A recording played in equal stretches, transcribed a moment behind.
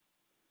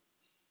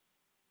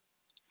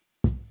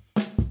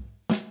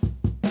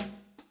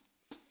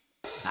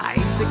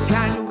the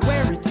kind of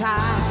wear it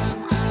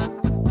tight.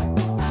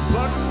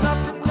 Button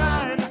up from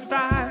 9 to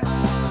 5.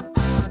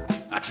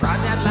 I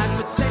tried that life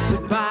but said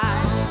goodbye.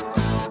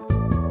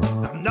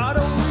 I'm not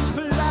always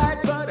polite,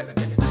 but I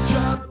get the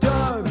job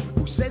done.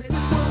 Who says the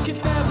world can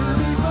never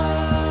be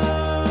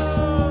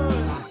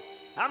fun?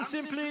 I'm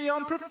simply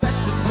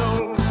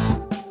unprofessional.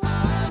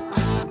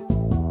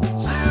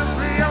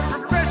 Simply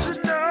unprofessional.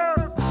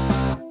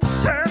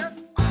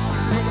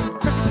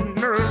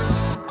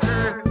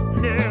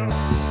 Yeah.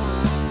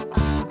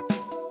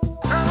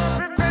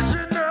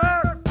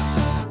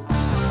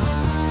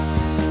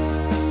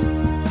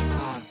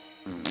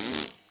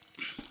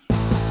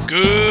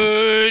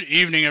 Good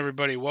evening,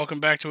 everybody. Welcome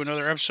back to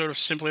another episode of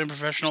Simply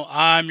Unprofessional.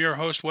 I'm your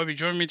host, Webby.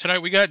 Joining me tonight,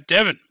 we got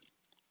Devin.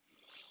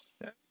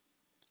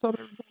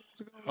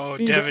 Oh,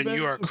 Devin,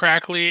 you are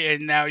crackly,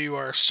 and now you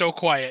are so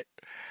quiet.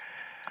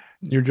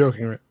 You're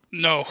joking, right?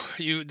 No,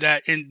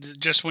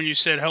 just when you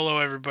said hello,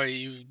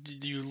 everybody,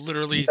 you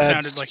literally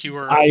sounded like you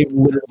were. I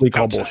literally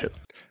call outside. bullshit.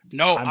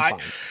 No, I'm fine.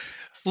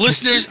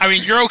 Listeners, I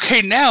mean, you're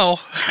okay now.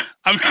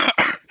 I'm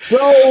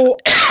So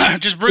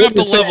just bring up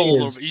the level a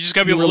little bit. You just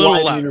gotta be a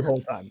little louder.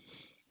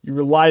 You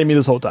relied on me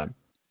this whole time.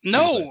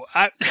 No,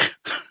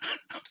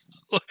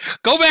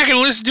 go back and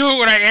listen to it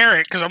when I air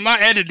it because I'm not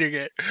editing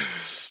it.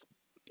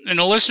 And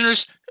the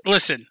listeners,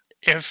 listen.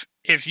 If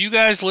you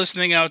guys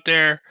listening out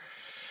there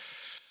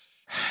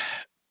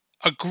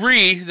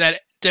agree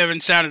that Devin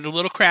sounded a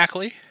little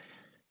crackly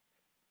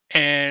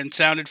and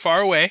sounded far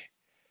away,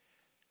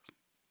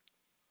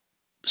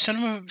 send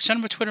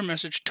him a Twitter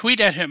message. Tweet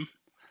at him.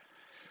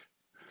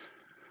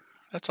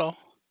 That's all.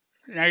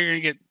 Now you're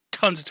going to get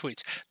tons of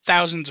tweets.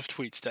 Thousands of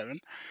tweets,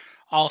 Devin.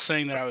 All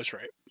saying that I was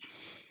right.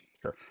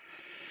 Sure.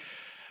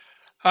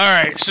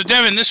 All right. So,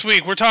 Devin, this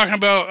week we're talking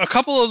about a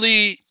couple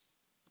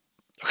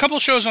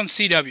shows on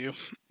CW.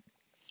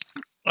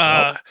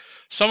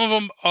 Some of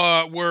them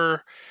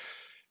were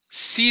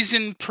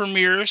season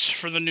premieres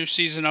for the new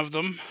season of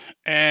them.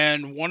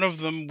 And one of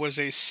them was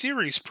a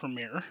series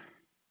premiere.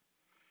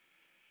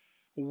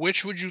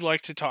 Which would you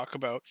like to talk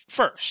about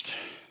first?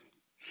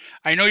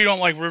 I know you don't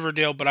like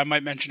Riverdale, but I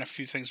might mention a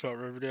few things about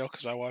Riverdale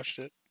because I watched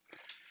it.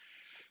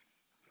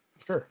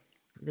 Sure.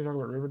 You can talk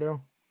about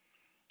Riverdale.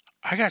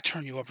 I gotta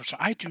turn you up or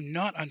something. I do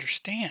not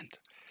understand.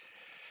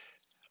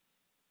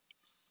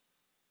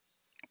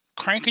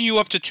 Cranking you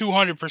up to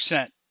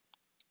 200%.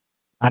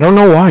 I don't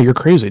know why. You're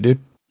crazy, dude.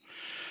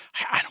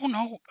 I don't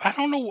know.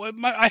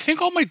 I think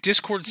all my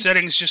Discord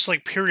settings just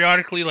like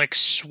periodically like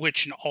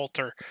switch and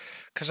alter.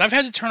 Because I've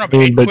had to turn up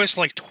Quest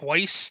like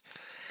twice.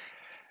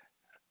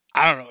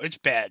 I don't know. It's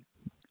bad.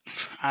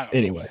 I don't know.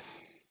 Anyway.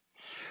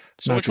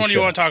 So which one do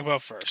you want to talk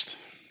about first?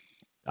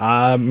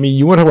 I mean,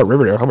 you want to talk about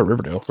Riverdale? How about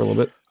Riverdale for a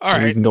little bit? All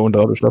right. We can go into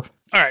other stuff.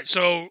 All right.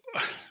 So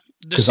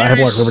because I have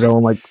watched Riverdale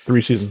in like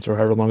 3 seasons or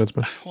however long it's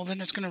been. Well, then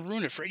it's going to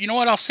ruin it for you. You know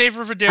what? I'll save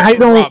Riverdale for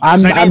Rob. I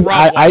know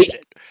Rob watched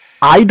it.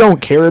 I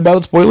don't care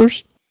about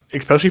spoilers,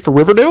 especially for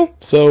Riverdale.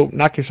 So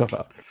knock yourself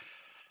out.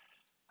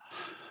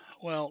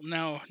 Well,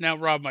 now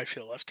Rob might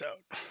feel left out.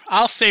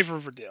 I'll save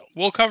Riverdale.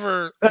 We'll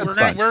cover. That's we're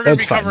fine. going to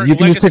be covering. You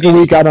can Legacies. just pick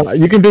a week.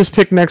 You can just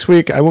pick next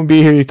week. I won't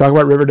be here. You talk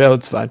about Riverdale.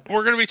 It's fine.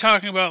 We're going to be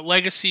talking about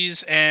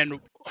Legacies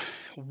and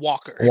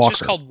Walker. It's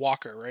just called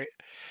Walker, right?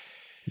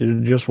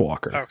 It's just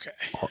Walker. Okay.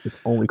 It's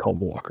only called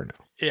Walker now.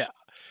 Yeah.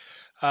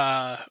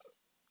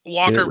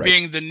 Walker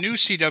being the new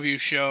CW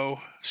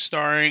show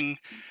starring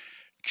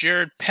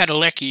Jared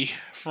Padalecki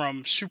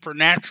from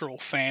Supernatural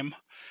fame.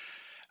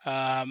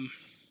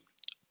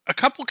 A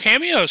couple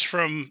cameos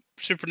from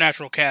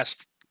Supernatural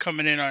cast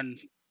coming in on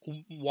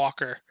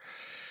Walker.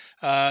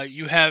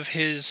 You have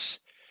his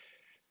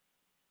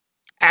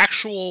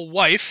actual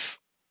wife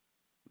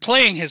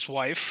playing his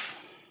wife.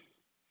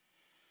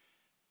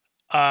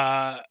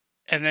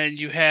 And then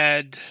you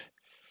had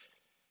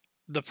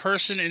the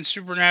person in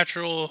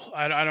Supernatural,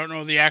 I don't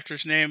know the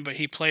actor's name, but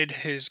he played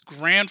his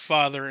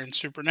grandfather in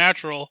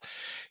Supernatural,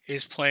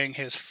 is playing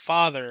his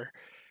father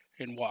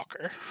in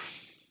Walker.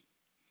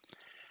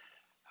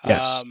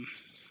 Yes.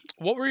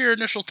 What were your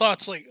initial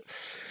thoughts? Like,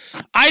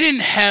 I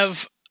didn't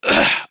have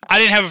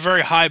a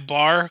very high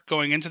bar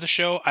going into the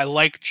show. I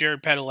like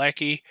Jared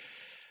Padalecki.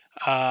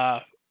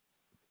 I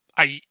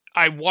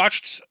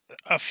watched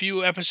a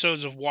few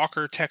episodes of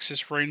Walker,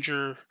 Texas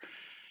Ranger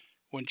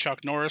when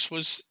Chuck Norris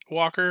was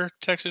Walker,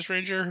 Texas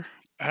Ranger,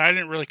 and I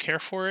didn't really care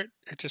for it.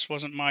 It just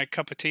wasn't my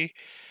cup of tea.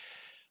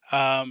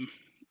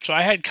 So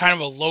I had kind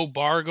of a low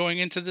bar going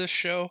into this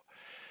show.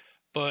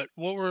 But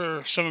what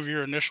were some of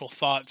your initial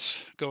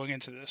thoughts going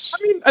into this?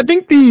 I mean, I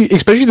think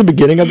especially the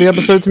beginning of the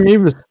episode to me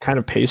was kind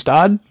of paced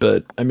odd.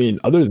 But I mean,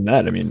 other than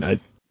that, I mean,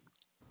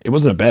 it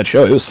wasn't a bad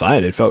show. It was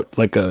fine. It felt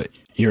like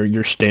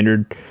your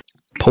standard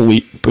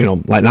police,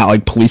 like not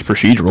like police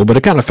procedural, but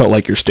it kind of felt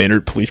like your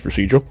standard police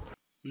procedural.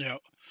 Yeah.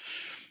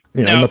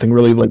 Nothing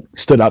really like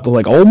stood out to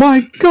like, oh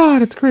my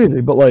god, it's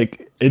crazy. But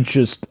like,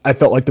 I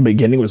felt like the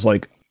beginning was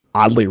like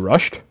oddly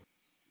rushed.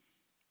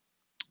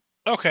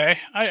 Okay,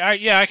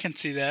 I can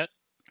see that.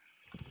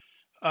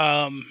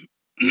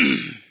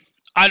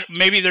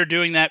 Maybe they're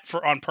doing that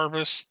on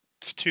purpose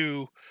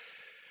to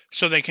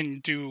so they can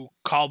do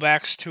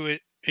callbacks to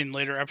it in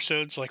later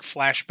episodes, like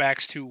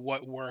flashbacks to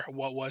what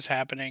was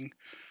happening,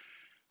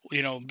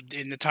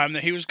 in the time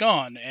that he was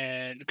gone,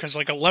 and because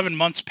like 11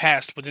 months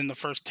passed within the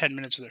first 10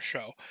 minutes of the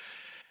show.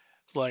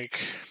 Like,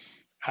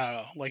 I don't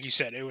know, like you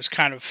said, it was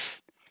kind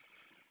of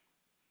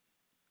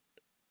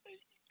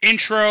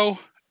intro,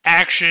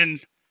 action,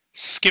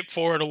 skip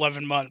forward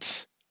 11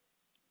 months,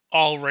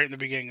 all right in the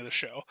beginning of the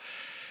show.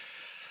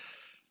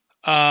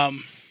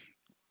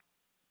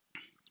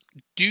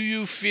 Do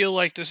you feel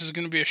like this is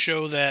going to be a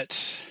show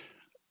that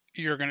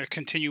you're going to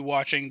continue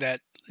watching,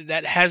 that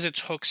has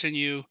its hooks in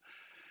you,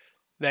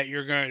 that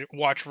you're going to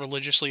watch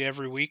religiously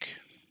every week?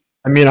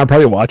 I mean, I'll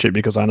probably watch it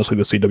because honestly,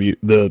 the CW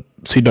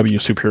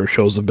superhero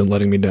shows have been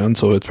letting me down.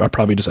 So I'll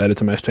probably just add it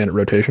to my standard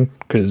rotation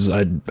because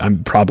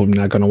I'm probably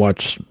not going to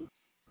watch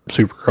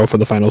Supergirl for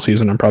the final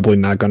season. I'm probably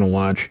not going to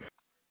watch.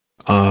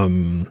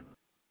 Now,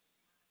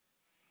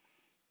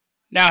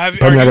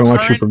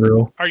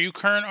 are you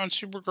current on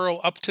Supergirl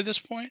up to this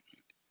point?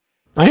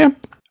 I am.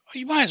 Well,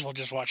 you might as well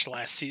just watch the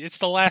last season. It's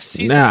the last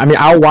season. Nah, I mean,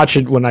 I'll watch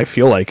it when I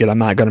feel like it. I'm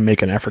not going to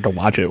make an effort to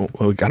watch it.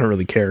 I don't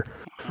really care.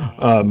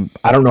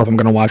 I don't know if I'm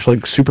going to watch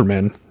like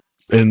Superman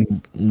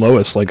and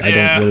Lois. Like, I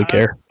don't really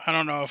care. I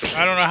don't know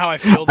how I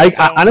feel about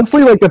that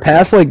honestly, like the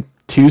past like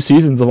 2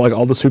 seasons of like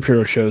all the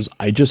superhero shows,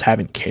 I just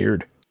haven't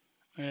cared.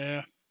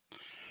 Yeah.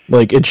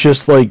 Like, it's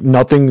just like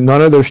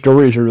none of their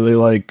stories are really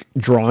like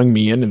drawing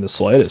me in the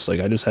slightest.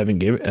 Like, I just haven't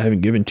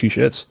given 2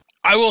 shits.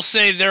 I will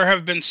say there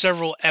have been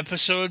several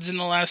episodes in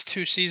the last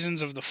 2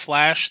 seasons of The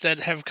Flash that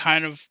have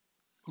kind of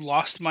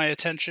lost my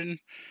attention,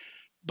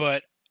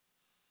 but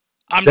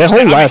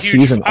last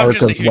season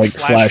arc of like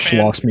Flash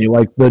lost me.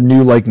 Like the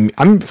new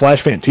I'm a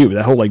Flash fan too, but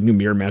that whole like new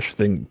mirror mesh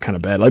thing kind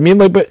of bad. I mean,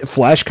 like, but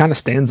Flash kind of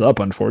stands up.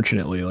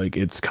 Unfortunately, like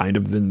it's kind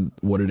of been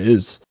what it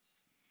is.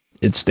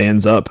 It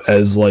stands up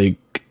as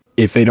like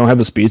if they don't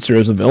have a speedster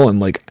as a villain,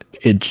 like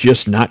it's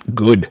just not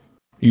good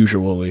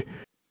usually.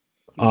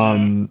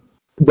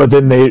 But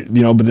then their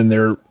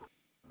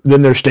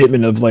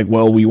statement of like,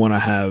 well, we want to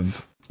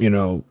have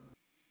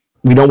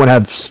we don't want to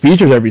have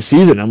speedsters every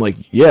season. I'm like,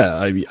 yeah,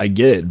 I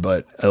get it,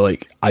 but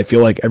I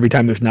feel like every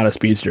time there's not a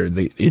speedster,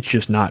 it's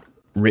just not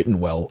written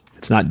well.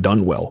 It's not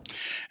done well.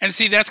 And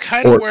see, that's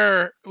kind of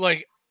where,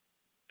 like,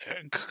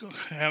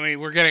 I mean,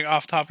 we're getting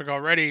off topic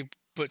already,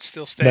 but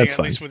still staying at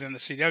least within the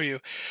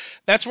CW.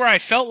 That's where I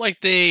felt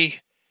like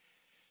they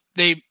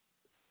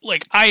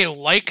like, I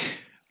like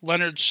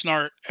Leonard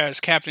Snart as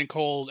Captain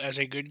Cold as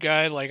a good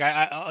guy. Like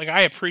I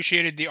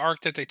appreciated the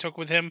arc that they took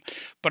with him,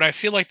 but I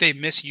feel like they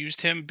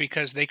misused him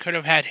because they could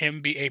have had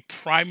him be a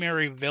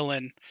primary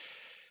villain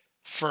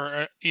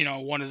for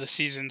one of the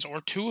seasons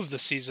or 2 of the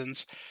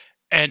seasons,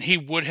 and he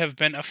would have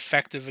been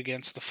effective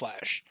against the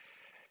Flash.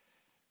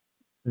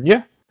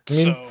 Yeah, I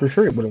mean, for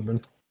sure it would have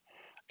been,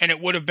 and it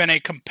would have been a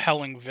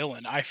compelling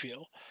villain, I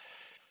feel.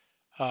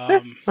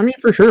 I mean,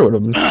 for sure it would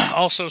have been.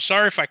 Also,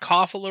 sorry if I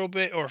cough a little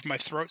bit, or if my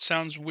throat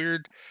sounds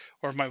weird,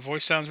 or if my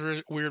voice sounds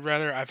weird,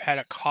 rather. I've had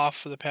a cough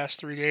for the past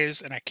 3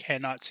 days, and I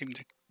cannot seem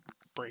to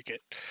break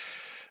it.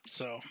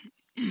 So,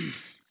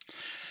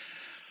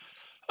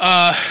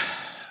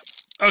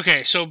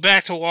 okay, so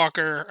back to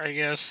Walker, I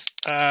guess.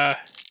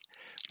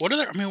 What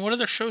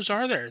other shows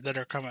are there that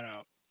are coming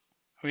out?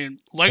 I mean,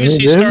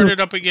 Legacy started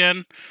up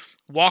again.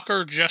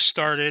 Walker just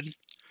started.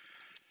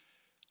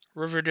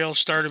 Riverdale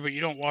started, but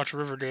you don't watch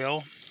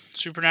Riverdale.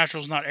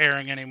 Supernatural's not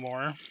airing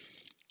anymore.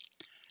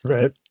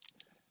 Right.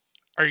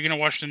 Are you going to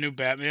watch the new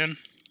Batman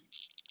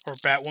or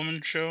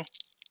Batwoman show?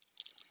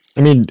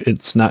 I mean,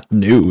 it's not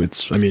new.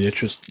 It's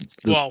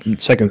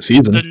just second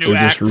season. The new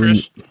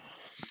actress.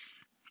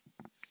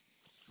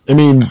 I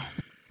mean,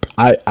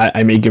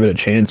 I may give it a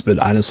chance, but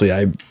honestly,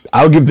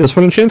 I'll give this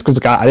one a chance because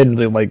I didn't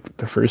really like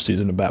the first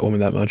season of Batwoman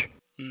that much.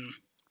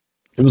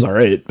 It was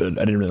alright, but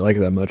I didn't really like it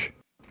that much.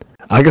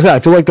 Like I said, I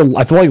feel like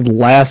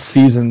last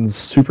season's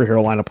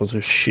superhero lineup was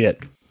just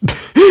shit.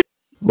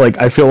 Like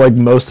I feel like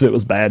most of it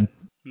was bad.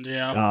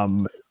 Yeah.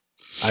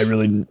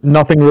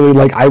 Nothing really,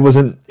 like I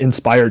wasn't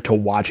inspired to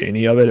watch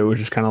any of it. It was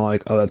just kind of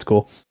like, oh, that's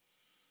cool.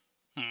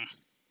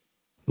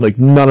 Like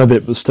none of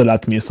it stood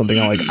out to me as something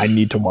I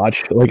need to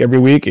watch like every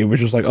week. It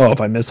was just like, oh,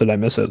 if I miss it, I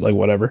miss it. Like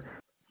whatever.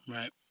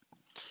 Right.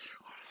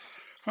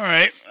 All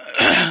right.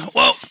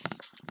 Well,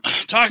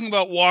 talking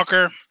about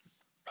Walker,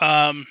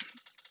 it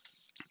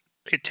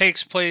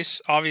takes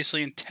place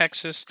obviously in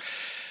Texas.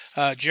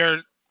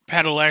 Jared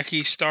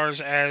Padalecki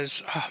stars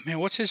as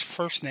what's his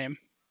first name?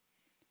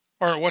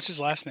 Or what's his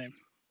last name?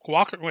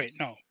 Walker. Wait,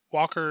 no.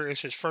 Walker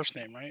is his first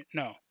name, right?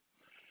 No.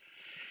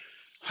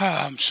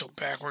 I'm so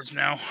backwards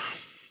now.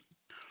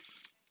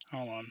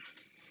 Hold on.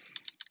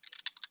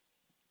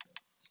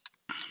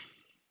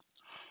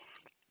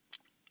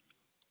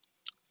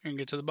 I can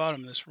get to the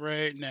bottom of this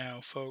right now,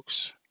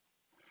 folks.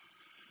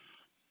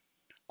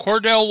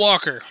 Cordell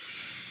Walker.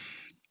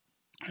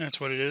 That's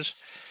what it is.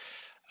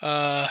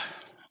 And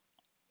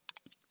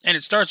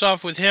it starts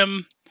off with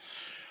him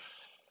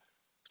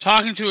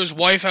talking to his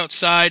wife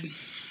outside.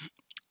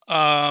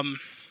 Where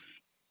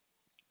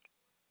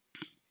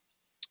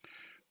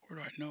do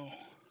I know?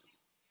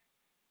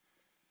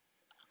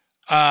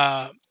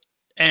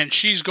 And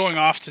she's going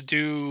off to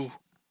do,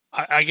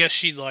 I guess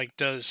she like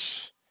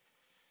does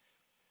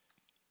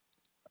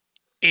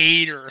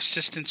aid or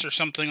assistance or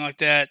something like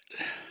that,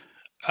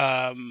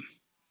 to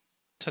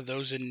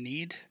those in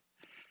need.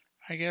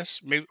 I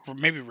guess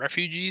maybe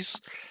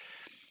refugees.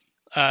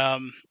 I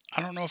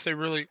don't know if they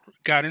really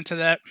got into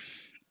that,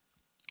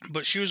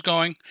 but she was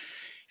going,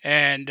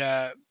 and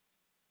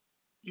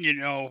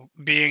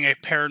being a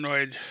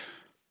paranoid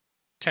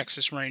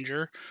Texas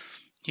Ranger,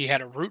 he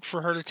had a route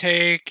for her to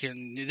take,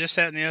 and this,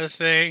 that, and the other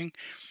thing.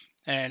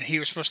 And he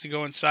was supposed to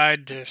go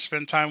inside to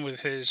spend time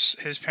with his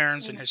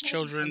parents and his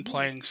children,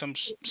 playing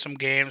some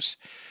games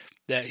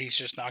that he's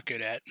just not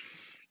good at.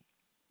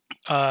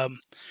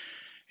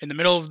 In the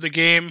middle of the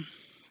game,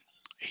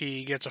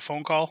 he gets a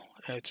phone call.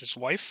 It's his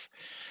wife,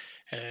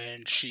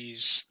 and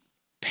she's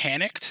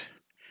panicked.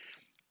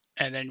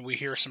 And then we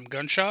hear some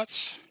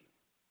gunshots.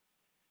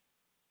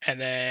 And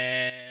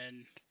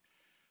then,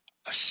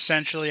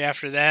 essentially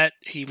after that,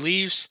 he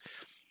leaves,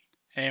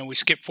 and we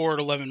skip forward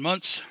 11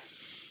 months.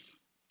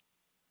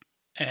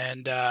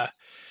 And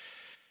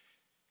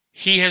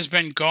he has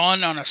been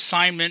gone on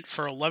assignment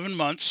for 11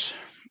 months,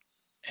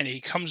 and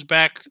he comes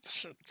back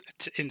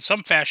in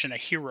some fashion a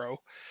hero.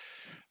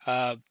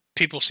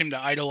 People seem to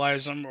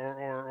idolize him,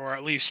 or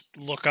at least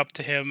look up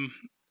to him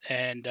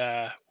and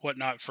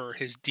whatnot for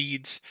his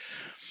deeds.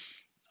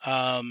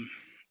 But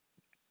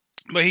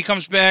he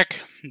comes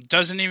back,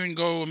 doesn't even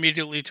go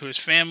immediately to his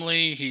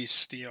family.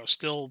 He's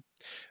still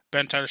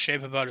bent out of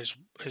shape about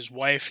his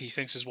wife. He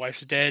thinks his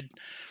wife's dead.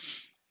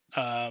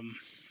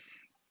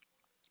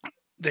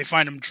 They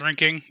find him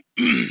drinking,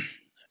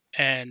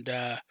 and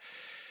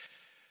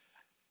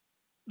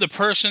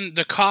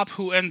the cop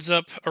who ends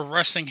up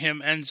arresting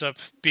him ends up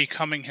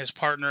becoming his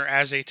partner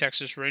as a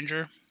Texas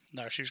Ranger.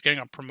 No, she was getting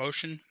a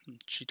promotion.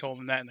 She told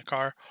him that in the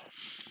car.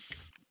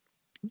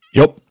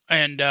 Yep.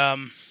 And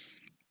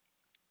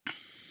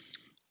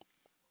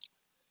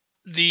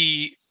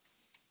the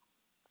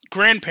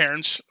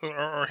grandparents,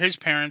 or his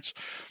parents,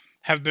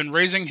 have been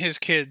raising his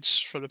kids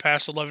for the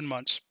past 11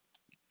 months.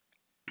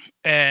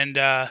 And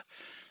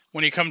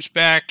when he comes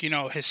back,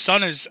 his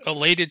son is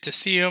elated to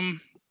see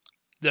him,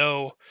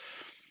 though,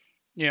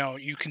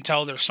 you can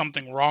tell there's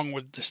something wrong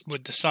with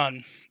the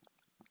son.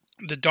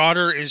 The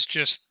daughter is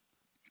just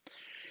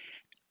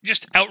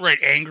outright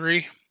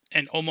angry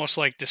and almost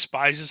like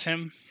despises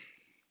him.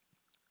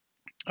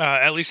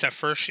 At least at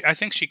first. I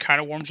think she kind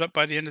of warms up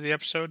by the end of the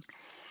episode.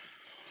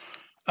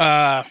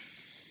 Iffy,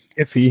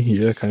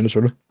 yeah, kind of,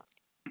 sort of.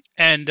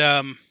 And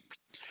other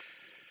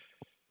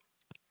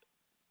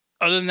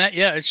than that,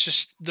 yeah, it's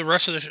just the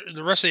rest of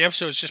the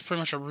episode is just pretty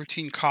much a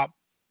routine cop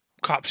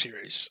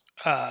series.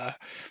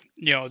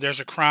 There's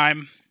a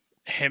crime.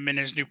 Him and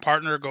his new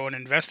partner go and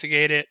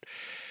investigate it.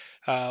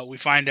 We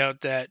find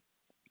out that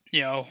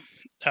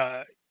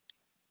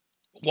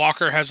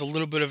Walker has a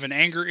little bit of an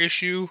anger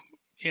issue.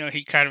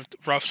 He kind of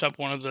roughs up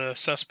one of the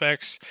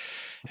suspects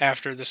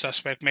after the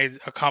suspect made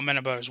a comment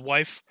about his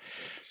wife.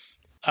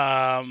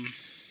 But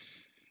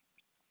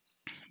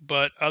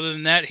other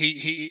than that,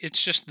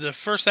 it's just the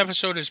first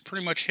episode is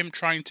pretty much him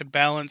trying to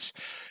balance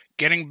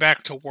getting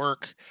back to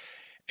work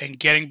and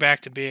getting back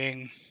to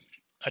being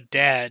a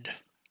dad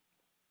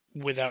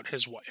without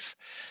his wife.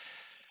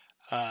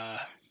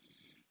 And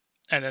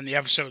then the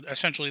episode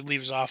essentially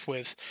leaves off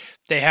with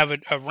they have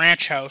a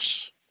ranch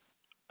house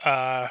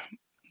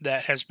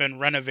that has been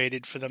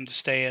renovated for them to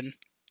stay in.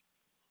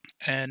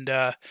 And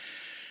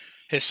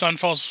his son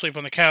falls asleep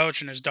on the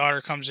couch, and his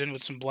daughter comes in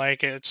with some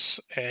blankets,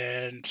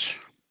 and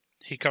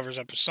he covers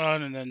up his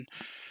son. And then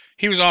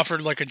he was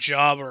offered like a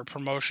job or a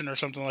promotion or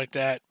something like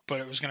that,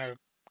 but it was going to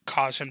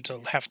cause him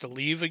to have to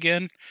leave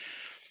again.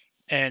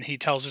 And he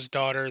tells his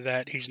daughter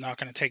that he's not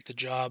going to take the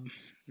job,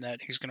 that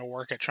he's going to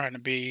work at trying to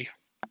be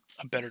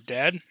a better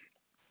dad.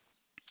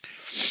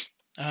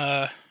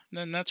 Then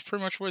that's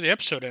pretty much where the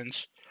episode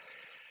ends.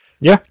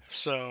 Yeah.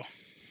 So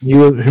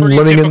him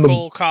running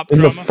typical cop in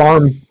drama. the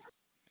farm.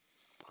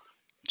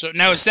 So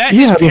now is that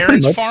his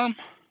parents' farm?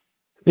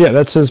 Yeah,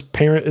 that's his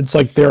parent. It's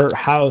like their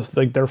house,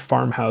 like their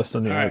farmhouse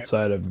on the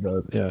outside of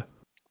the.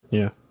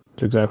 Yeah,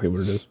 it's exactly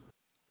what it is.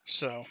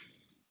 So,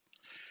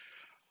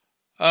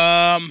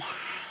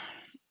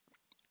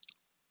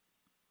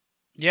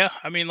 yeah,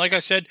 I mean, like I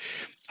said,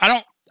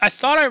 I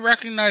thought I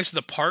recognized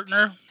the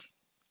partner.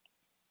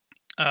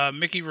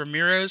 Mickey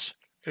Ramirez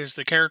is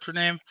the character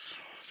name.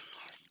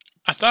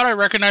 I thought I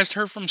recognized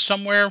her from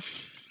somewhere,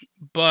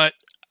 but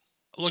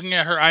looking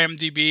at her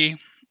IMDb,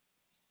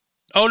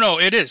 oh no,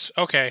 it is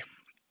okay.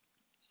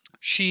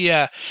 She,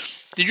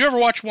 did you ever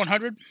watch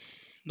 100?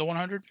 The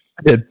 100?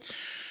 I did.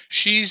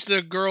 She's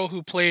the girl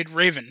who played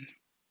Raven,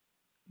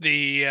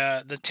 the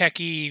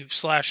techie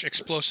 /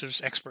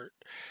 explosives expert.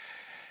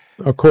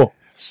 Oh, cool.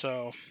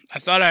 So I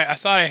thought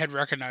I had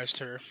recognized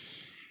her.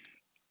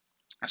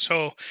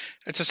 So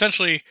it's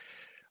essentially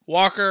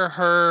Walker,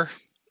 her,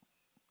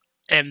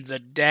 and the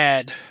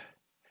dad,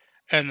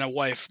 and the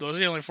wife. Those are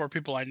the only 4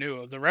 people I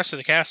knew. The rest of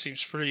the cast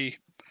seems pretty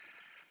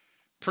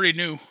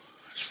new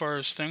as far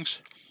as things.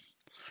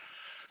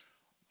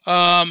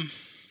 And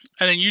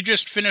And then you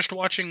just finished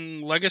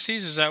watching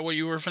Legacies? Is that what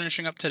you were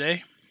finishing up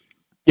today?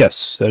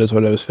 Yes, that is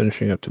what I was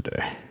finishing up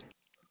today.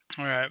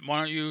 All right. Why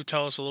don't you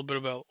tell us a little bit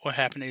about what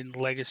happened in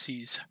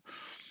Legacies?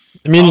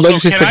 I mean, Also,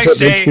 Legacy can I picks up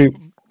say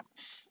into...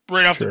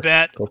 right off the Sure,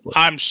 bat, go for it.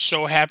 I'm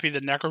so happy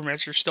the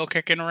Necromancer's still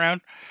kicking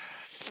around.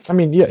 I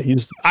mean, yeah,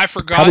 he's I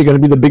forgot. probably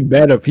going to be the big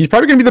bad of... He's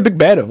probably going to be the big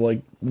bad of,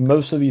 like,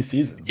 most of these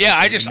seasons. Yeah,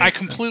 like, I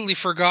completely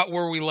forgot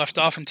where we left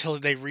off until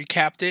they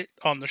recapped it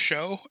on the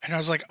show. And I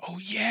was like, oh,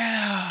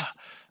 yeah.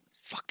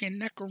 Fucking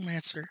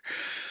Necromancer.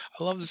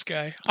 I love this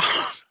guy.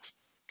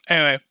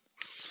 Anyway,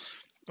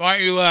 why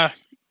don't you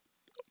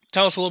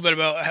tell us a little bit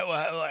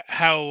about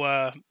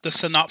how the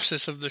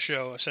synopsis of the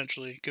show,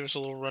 essentially. Give us a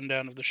little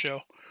rundown of the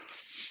show.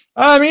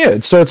 I mean, yeah,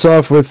 it starts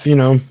off with,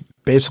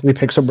 basically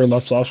picks up where it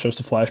left off, shows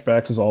the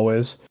flashbacks as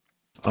always.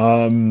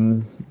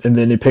 And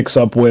then it picks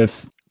up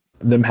with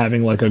them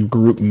having like a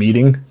group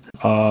meeting,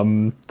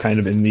 kind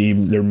of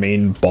in their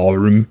main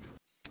ballroom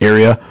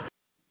area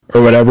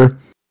or whatever.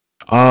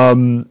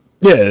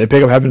 Yeah, they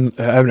pick up having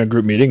a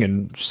group meeting,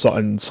 and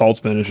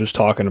Saltzman is just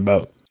talking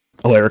about,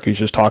 Alaric is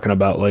just talking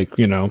about, like,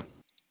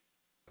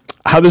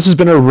 how this has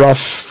been a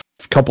rough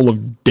couple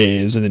of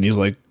days, and then he's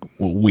like,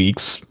 well,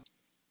 weeks.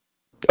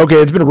 Okay,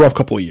 it's been a rough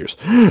couple of years.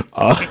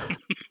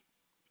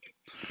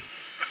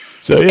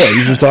 So yeah,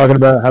 he's just talking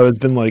about how it's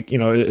been like,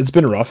 it's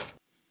been rough.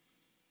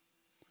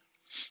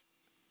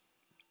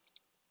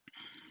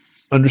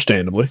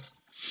 Understandably.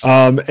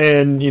 And,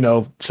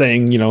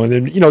 saying, and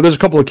then, there's a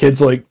couple of kids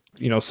like,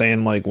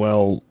 saying like,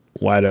 well,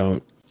 why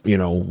don't,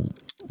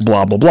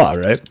 blah, blah, blah,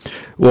 right?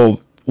 Well,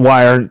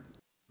 why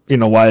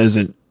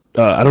isn't,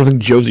 I don't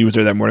think Josie was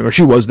there that morning, or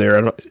she was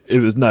there.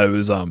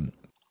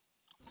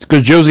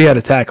 Because Josie had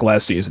attacked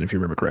last season, if you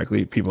remember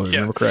correctly. People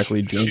remember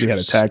correctly. Josie had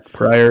attacked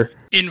prior.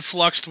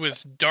 Influxed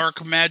with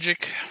dark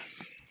magic.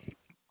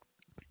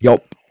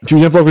 Yup. She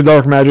was influxed with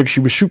dark magic. She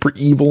was super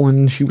evil,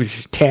 and she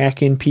was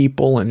attacking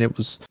people, and it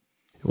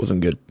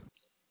wasn't good.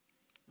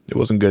 It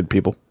wasn't good,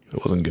 people. It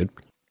wasn't good.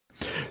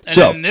 And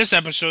so, in this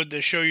episode,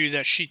 they show you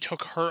that she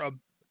took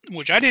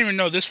which I didn't even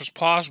know this was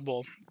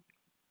possible.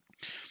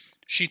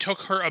 She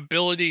took her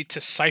ability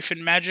to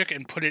siphon magic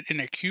and put it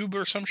in a cube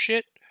or some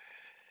shit.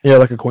 Yeah,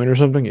 like a coin or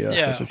something? Yeah,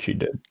 that's what she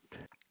did.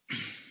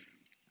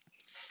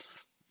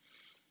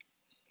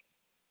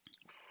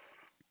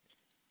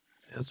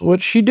 That's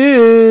what she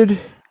did.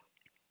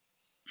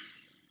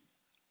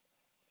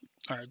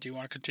 All right, do you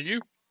want to continue?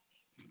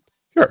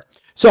 Sure.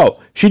 So,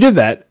 she did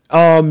that,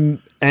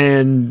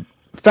 and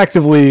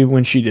effectively,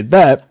 when she did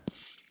that,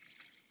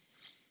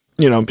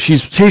 she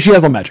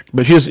has no magic,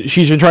 but she's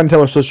been trying to tell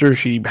her sister.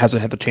 She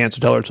hasn't had the chance to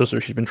tell her sister.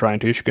 She's been trying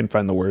to. She couldn't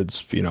find the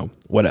words,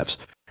 whatevs.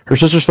 Her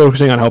sister's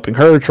focusing on helping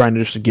her, trying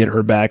to just get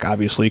her back,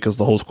 obviously, because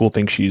the whole school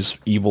thinks she's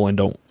evil and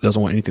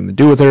doesn't want anything to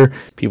do with her.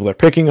 People are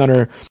picking on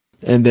her.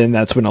 And then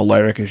that's when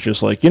Alaric is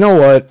just like, you know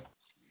what?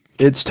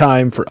 It's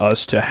time for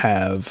us to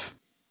have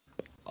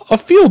a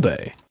field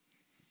day.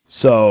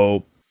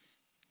 So,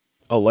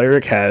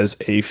 Alaric has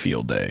a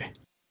field day.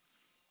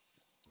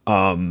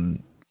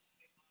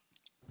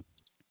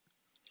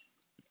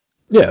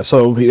 Yeah,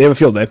 so they have a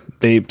field day.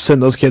 They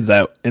send those kids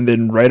out, and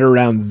then right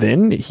around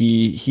then,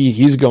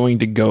 he's going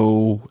to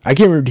go. I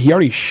can't remember. Did he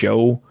already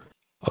show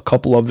a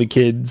couple of the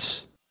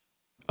kids?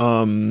 I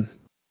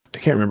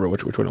can't remember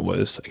which one it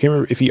was. I can't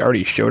remember if he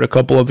already showed a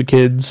couple of the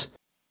kids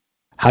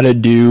how to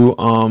do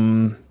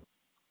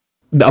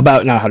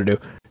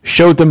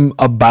showed them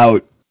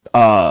about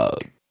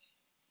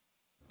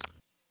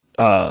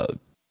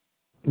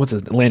what's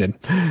his Landon.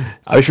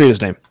 I'll show you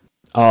his name.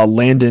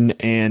 Landon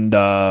and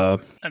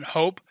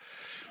Hope.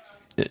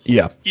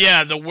 Yeah.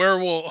 Yeah, the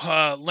werewolf,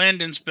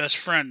 Landon's best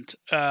friend,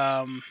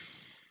 Raphael.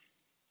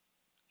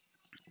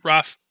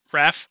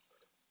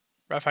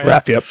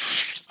 Raph, yep.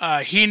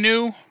 He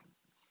knew.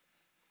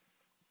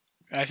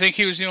 I think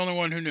he was the only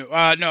one who knew.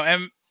 No,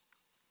 I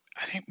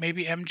think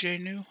maybe MJ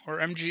knew, or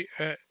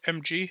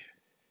MG.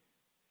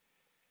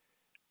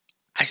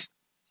 I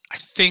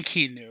think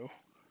he knew.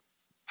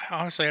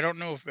 Honestly, I don't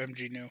know if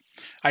MG knew.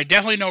 I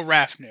definitely know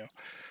Raph knew.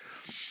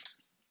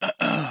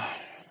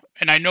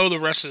 And I know the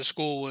rest of the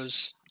school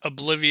was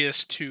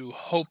oblivious to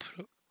Hope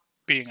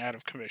being out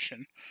of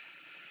commission.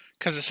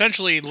 Because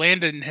essentially,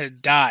 Landon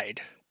had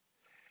died.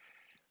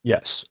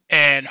 Yes.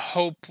 And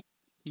Hope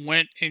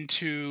went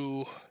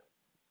into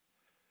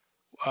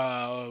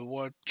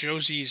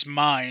Josie's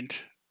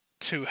mind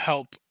to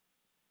help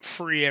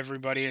free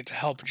everybody and to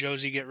help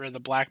Josie get rid of the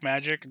black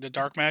magic, the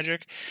dark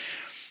magic.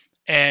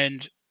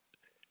 And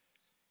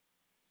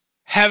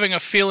having a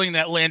feeling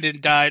that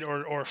Landon died,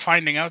 or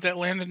finding out that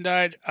Landon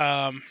died,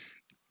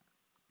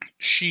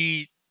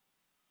 she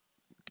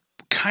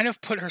kind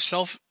of put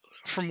herself,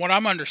 from what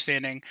I'm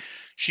understanding,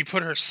 she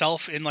put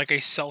herself in like a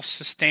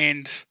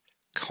self-sustained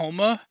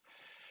coma,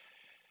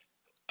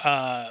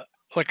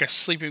 like a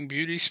Sleeping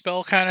Beauty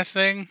spell kind of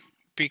thing,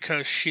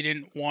 because she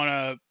didn't want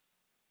to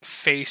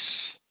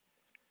face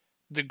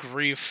the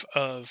grief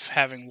of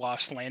having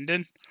lost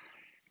Landon.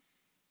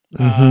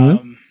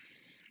 Mm-hmm.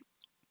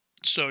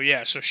 So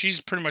she's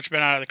pretty much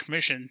been out of the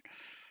commission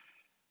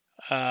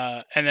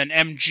And then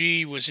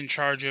MG was in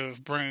charge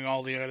of bringing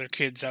all the other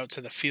kids out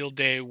to the field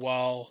day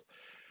while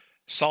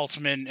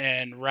Saltzman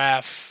and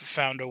Raph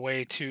found a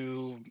way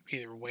to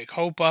either wake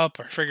Hope up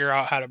or figure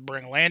out how to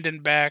bring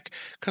Landon back.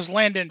 Because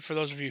Landon, for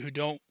those of you who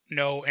don't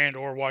know and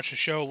or watch the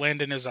show,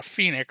 Landon is a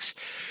phoenix.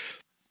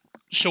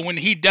 So when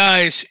he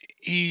dies,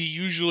 he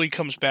usually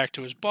comes back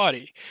to his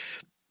body.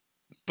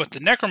 But the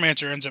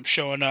necromancer ends up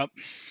showing up,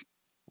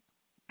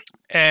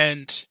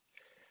 and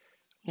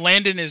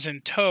Landon is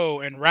in tow,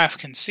 and Raph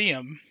can see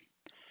him.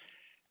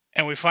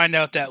 And we find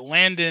out that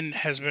Landon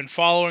has been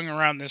following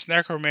around this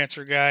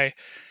necromancer guy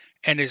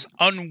and is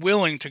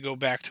unwilling to go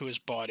back to his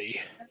body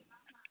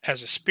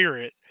as a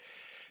spirit,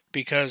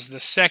 because the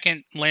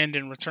second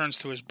Landon returns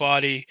to his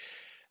body,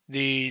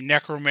 the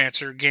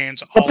necromancer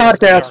gains all of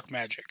the dark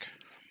magic.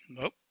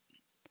 Nope.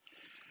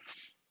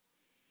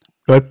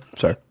 Good.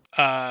 Sorry.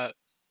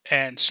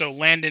 And so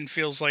Landon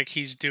feels like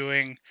he's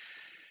doing,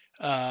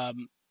 the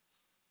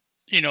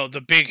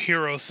big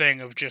hero thing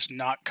of just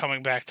not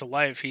coming back to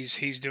life.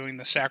 He's doing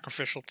the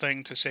sacrificial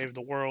thing to save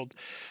the world,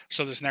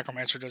 so this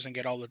necromancer doesn't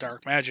get all the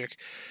dark magic.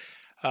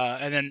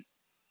 And then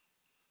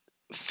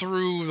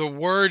through the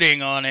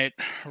wording on it,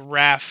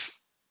 Raph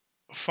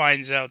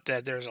finds out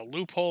that there's a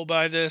loophole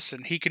by this,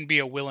 and he can be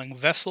a willing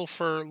vessel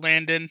for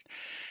Landon.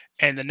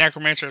 And the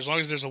necromancer, as long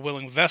as there's a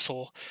willing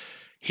vessel,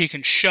 he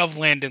can shove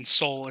Landon's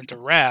soul into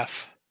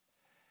Raph,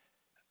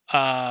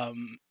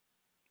 and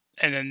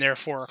then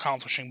therefore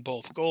accomplishing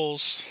both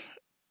goals.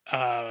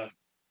 Then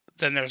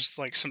there's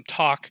like some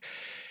talk,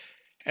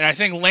 and I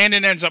think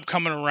Landon ends up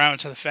coming around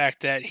to the fact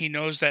that he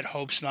knows that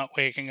Hope's not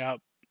waking up,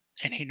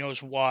 and he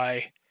knows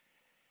why.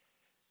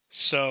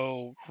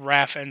 So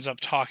Raph ends up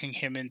talking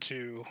him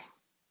into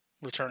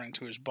returning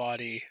to his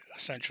body,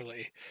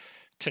 essentially,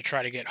 to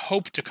try to get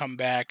Hope to come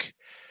back,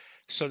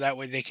 so that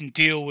way they can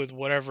deal with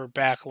whatever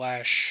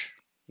backlash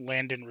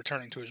Landon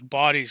returning to his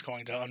body is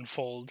going to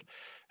unfold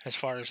as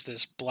far as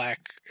this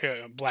black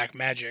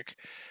magic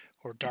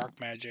or dark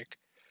magic.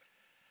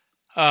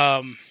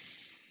 Then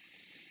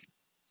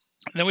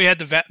we had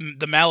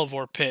the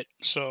Malivore pit.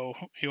 So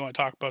you want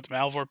to talk about the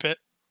Malivore pit?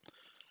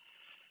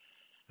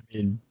 I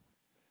mean,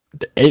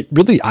 it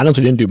really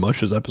honestly didn't do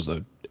much this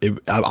episode.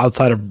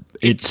 Outside of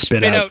it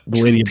spit out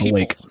the Lady of the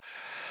Lake.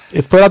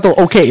 It's put out the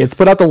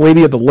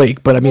Lady of the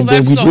Lake, but I mean,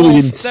 well, we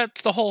really didn't.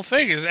 That's the whole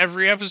thing. Is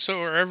every episode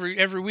or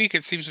every week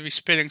it seems to be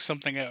spitting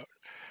something out.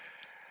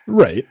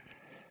 Right.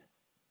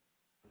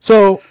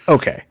 So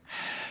okay,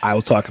 I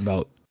will talk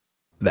about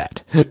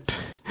that.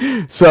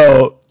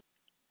 So,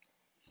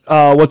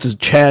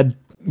 Chad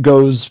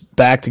goes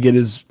back to get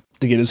his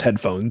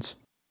headphones.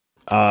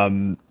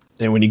 And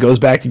when he goes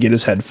back to get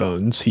his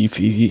headphones,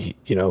 he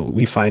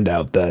we find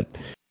out that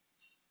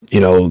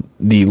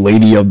the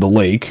Lady of the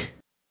Lake.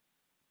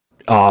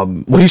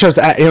 He starts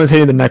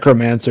imitating the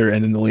necromancer,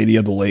 and then the Lady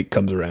of the Lake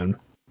comes around,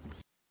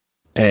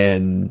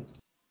 and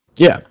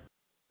yeah,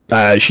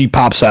 she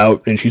pops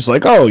out, and she's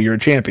like, "Oh, you're a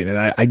champion."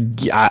 And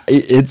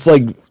it's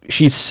like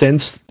she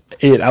sensed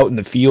it out in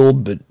the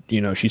field, but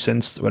she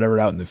sensed whatever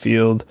out in the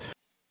field.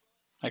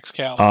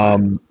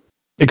 Excalibur.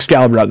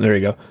 Excalibur out there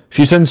you go.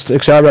 She sensed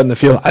Excalibur out in the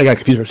field. I got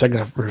confused for a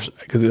second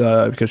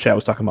because Chad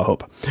was talking about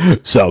Hope.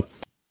 So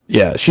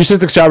yeah, she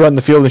sensed Excalibur out in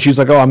the field, and she's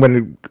like, "Oh, I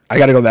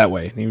gotta go that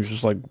way." And he was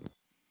just like,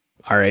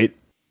 all right,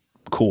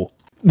 cool.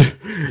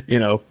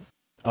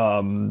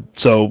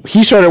 So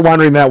he started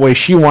wandering that way.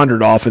 She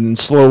wandered off, and then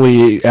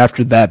slowly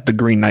after that, the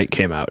Green Knight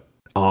came out.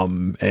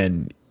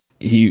 And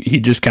he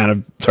just kind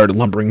of started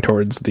lumbering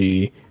towards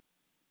the.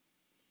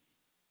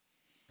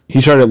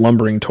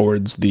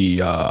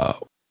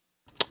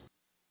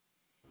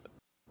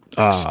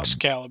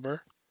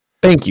 Excalibur.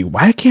 Thank you.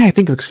 Why can't I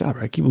think of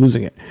Excalibur? I keep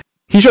losing it.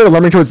 He started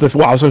lumbering towards the.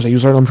 Well, I was going to say he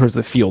started lumbering towards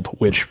the field,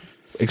 which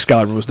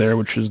Excalibur was there,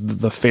 which is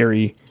the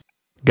fairy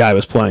guy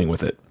was playing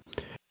with it.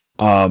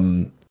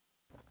 And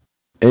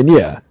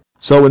yeah,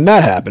 so when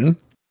that happened,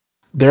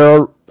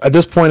 at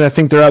this point, I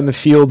think they're out in the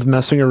field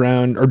messing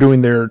around or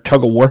doing their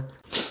tug of war.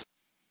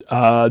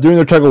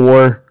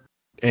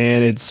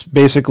 And it's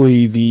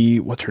basically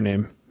what's her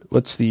name?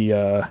 What's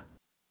the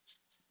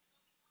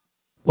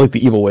like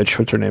the evil witch?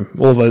 What's her name?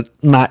 Well, the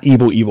not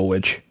evil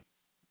witch.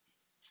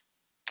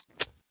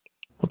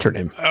 What's her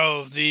name?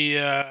 Oh,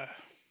 the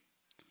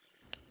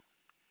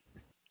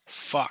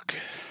fuck.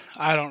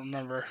 I don't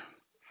remember.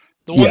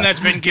 The one that's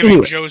been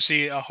giving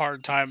Josie a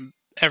hard time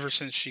ever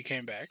since she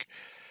came back.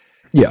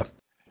 Yeah.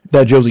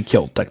 That Josie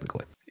killed,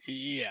 technically.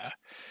 Yeah.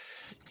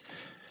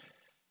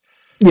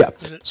 Yeah.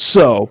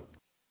 So.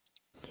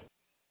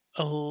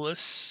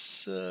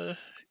 Alyssa.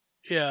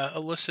 Yeah,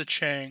 Alyssa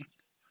Chang.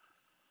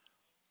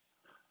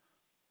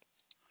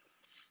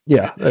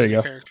 Yeah, there you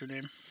go. Character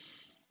name.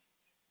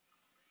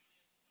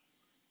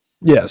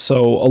 Yeah,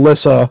 so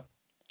Alyssa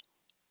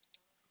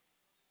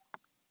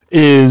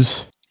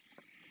is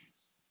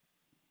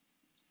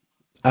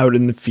out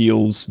in the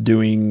fields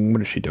doing.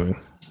 What is she doing?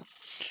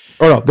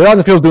 Oh no, they're out in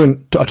the fields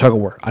doing a tug of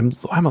war.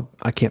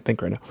 I can't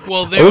think right now.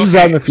 Well, Alyssa's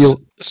out in the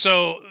field.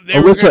 So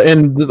Alyssa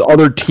and the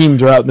other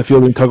teams are out in the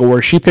field doing tug of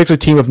war. She picks a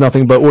team of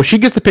nothing but she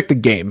gets to pick the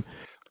game.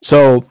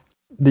 So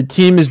the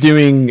team is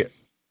doing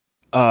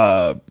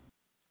the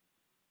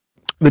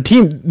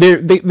team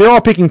they're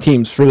all picking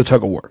teams for the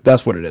tug of war.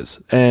 That's what it is.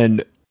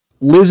 And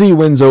Lizzie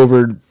wins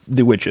over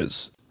the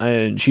witches,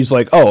 and she's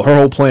like, "Oh, her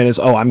whole plan is,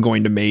 oh, I'm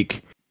going to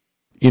make,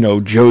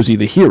 Josie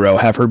the hero,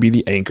 have her be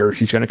the anchor.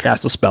 She's going to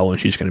cast a spell, and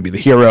she's going to be the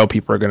hero.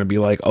 People are going to be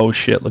like, oh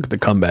shit, look at the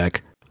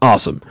comeback,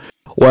 awesome."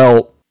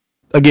 Well,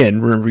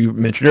 again, remember you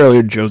mentioned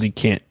earlier, Josie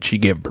can't. She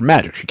gave up her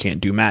magic. She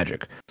can't do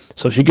magic.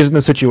 So she gets in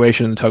the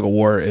situation in the tug of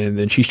war, and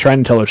then she's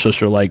trying to tell her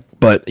sister, like,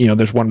 but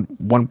there's one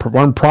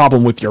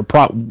problem with your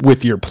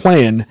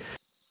plan.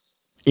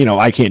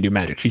 I can't do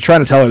magic. She's trying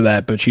to tell her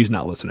that, but she's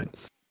not listening.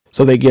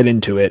 So they get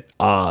into it.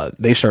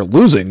 They start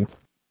losing,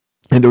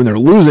 and when they're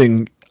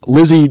losing,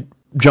 Lizzie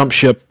jumps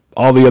ship.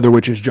 All the other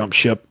witches jump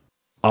ship,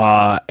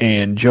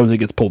 and Josie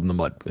gets pulled in the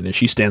mud. And then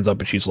she stands up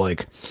and she's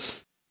like,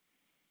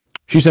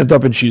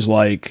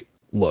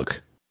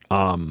 "Look,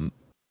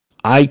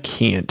 I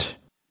can't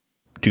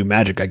do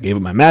magic. I gave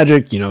up my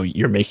magic.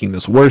 You're making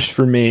this worse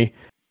for me.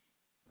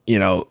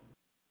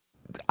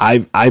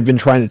 I've been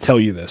trying to tell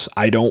you this.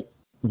 I don't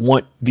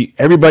want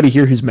everybody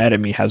here who's mad at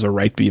me has a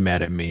right to be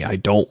mad at me. I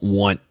don't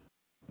want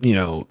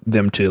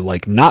them to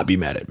like not be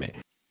mad at me.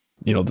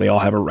 They all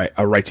have a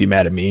right to be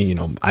mad at me.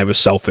 I was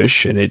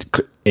selfish, and it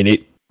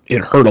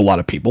hurt a lot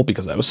of people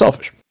because I was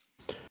selfish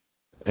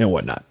and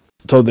whatnot.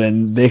 So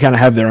then they kind of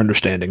have their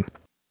understanding.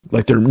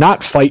 Like, they're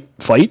not fight.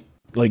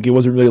 Like, it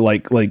wasn't really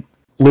like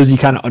Lizzie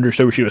kind of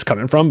understood where she was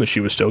coming from, but she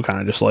was still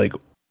kind of just like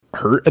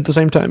hurt at the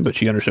same time, but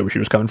she understood where she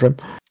was coming from.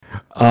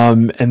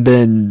 And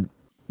then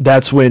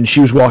that's when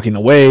she was walking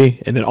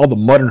away, and then all the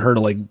mud in her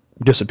like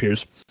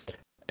disappears.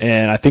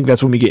 And I think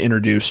that's when we get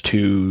introduced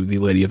to the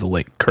Lady of the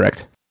Lake,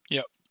 correct?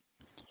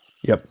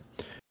 Yep.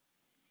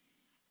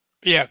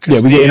 Yeah,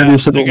 because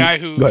the guy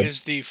who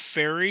is the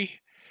fairy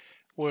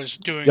was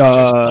doing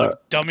just like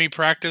dummy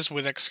practice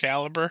with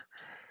Excalibur.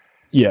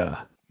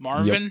 Yeah.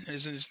 Marvin? Yep.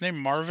 Is his name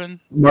Marvin?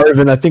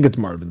 Marvin, I think it's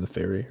Marvin the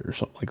fairy or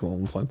something like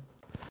along those lines.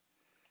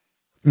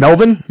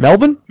 Melvin?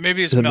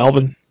 Maybe it's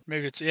Melvin.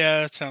 Maybe it's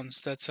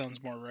that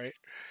sounds more right.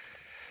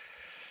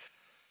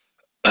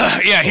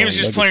 Yeah, he was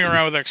just playing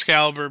around with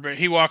Excalibur, but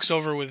he walks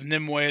over with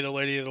Nimue, the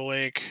Lady of the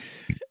Lake,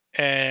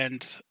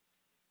 and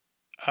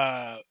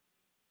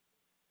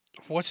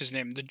what's his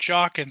name? The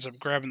jock ends up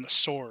grabbing the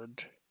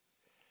sword,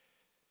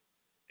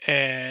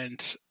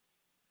 and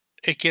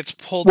it gets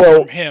pulled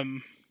from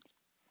him.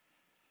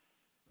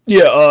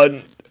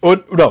 Yeah,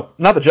 no,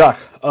 not the jock.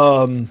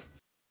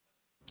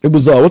 It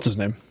was what's his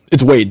name?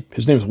 It's Wade.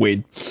 His name is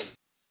Wade.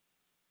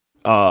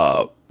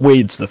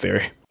 Wade's the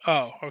fairy.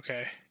 Oh,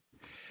 okay.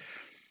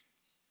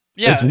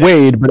 Yeah, it's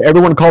Wade, but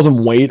everyone calls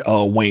him Wade.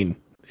 Wayne.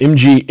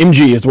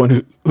 MG is the one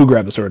who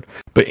grabbed the sword.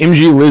 But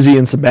MG, Lizzie,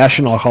 and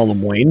Sebastian all call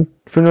him Wayne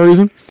for no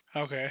reason.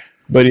 Okay.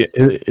 But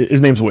his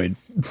name's Wade.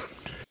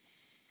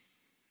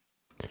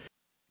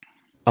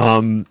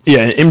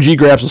 MG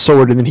grabs the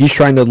sword, and then he's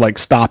trying to like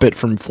stop it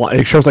from flying.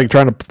 It shows like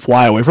trying to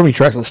fly away from him. He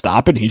tries to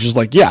stop it, and he's just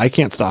like, "Yeah, I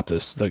can't stop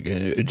this." Like,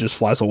 it just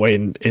flies away,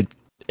 and it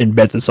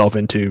embeds itself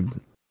into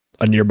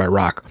a nearby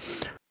rock.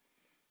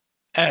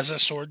 As a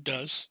sword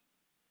does.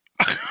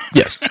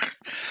 Yes.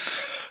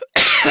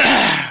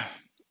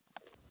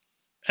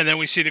 And then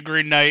we see the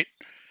Green Knight,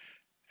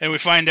 and we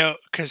find out,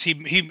 because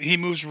he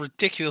moves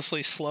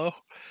ridiculously slow,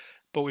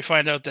 but we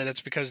find out that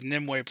it's because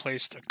Nimue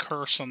placed a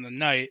curse on the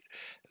knight,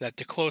 that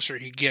the closer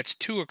he gets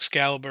to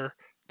Excalibur,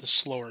 the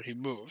slower he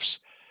moves.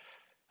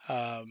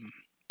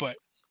 But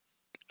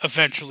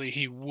eventually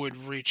he would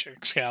reach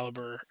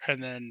Excalibur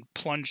and then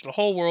plunge the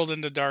whole world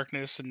into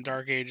darkness and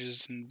dark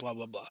ages and blah,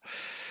 blah, blah.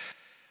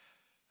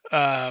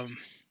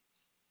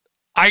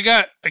 I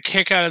got a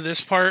kick out of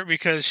this part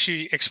because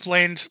she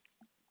explained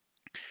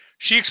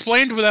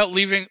without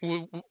leaving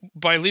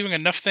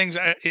enough things,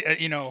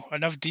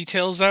 enough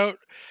details out.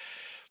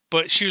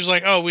 But she was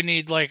like, "Oh, we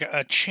need like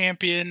a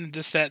champion,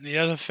 this, that, and the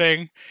other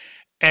thing."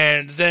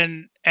 And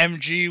then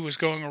MG was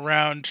going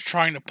around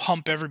trying to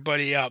pump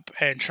everybody up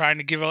and trying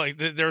to give out like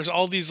there's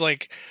all these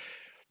like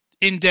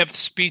in-depth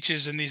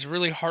speeches and these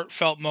really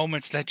heartfelt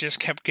moments that just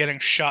kept getting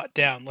shot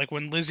down. Like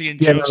when Lizzie and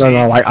Josie...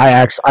 No. Like I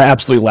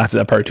absolutely laughed at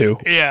that part too.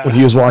 Yeah. When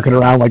he was walking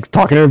around like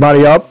talking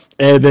everybody up,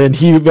 and then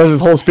he does his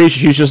whole speech,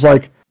 and he's just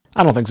like,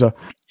 "I don't think so."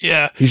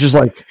 Yeah. He just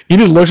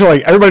looks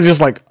like everybody's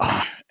just like,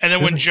 ugh. And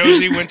then when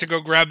Josie went to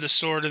go grab the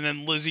sword, and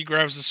then Lizzie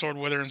grabs the sword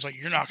with her and is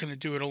like, "You're not going to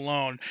do it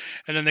alone."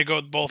 And then they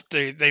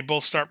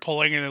both start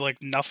pulling, and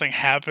like nothing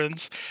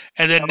happens.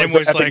 And then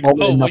Nimue's like, "Oh,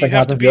 well, you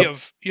have to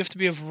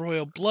be of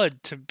royal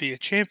blood to be a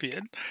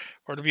champion,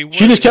 or to be worthy."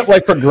 She just kept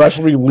like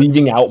progressively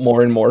leaving out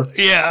more and more.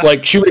 Yeah,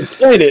 like she would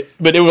explain it,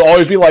 but it would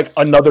always be like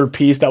another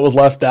piece that was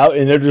left out,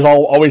 and they're just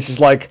always just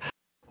like,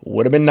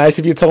 "Would have been nice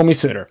if you told me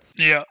sooner."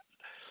 Yeah.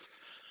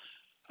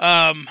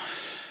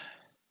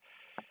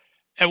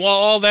 And while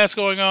all that's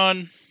going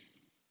on,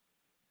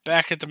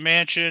 back at the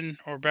mansion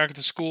or back at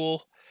the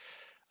school,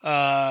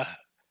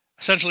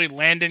 essentially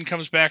Landon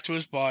comes back to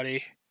his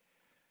body,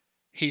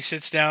 he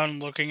sits down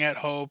looking at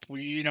Hope.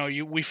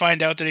 We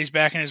find out that he's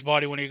back in his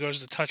body when he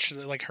goes to touch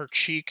like her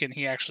cheek, and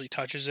he actually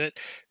touches it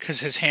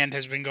because his hand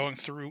has been going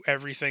through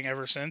everything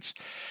ever since,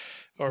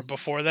 or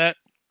before that.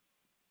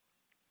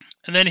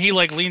 And then he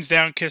like leans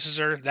down, kisses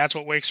her. That's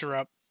what wakes her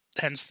up.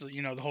 Hence the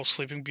whole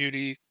Sleeping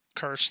Beauty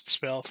cursed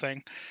spell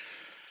thing.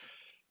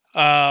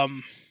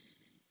 And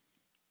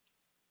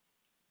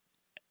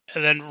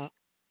then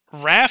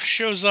Raph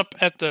shows up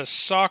at the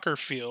soccer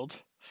field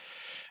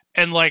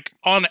and like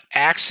on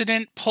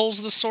accident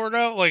pulls the sword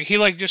out. Like he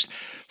like just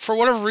for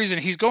whatever reason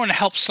he's going to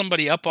help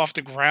somebody up off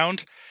the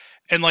ground,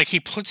 and like he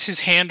puts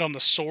his hand on the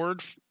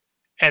sword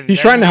and he's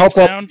trying to help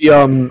up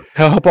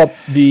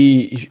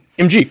the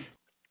MG.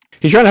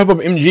 He's trying to help up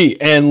MG,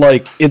 and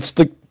like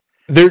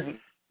there's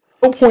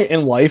no point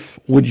in life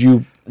would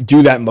you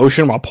do that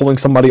motion while pulling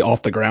somebody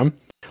off the ground.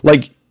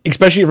 Like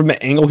especially from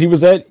the angle he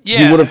was at,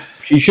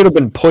 he should have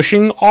been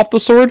pushing off the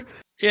sword.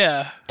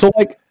 Yeah. To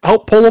like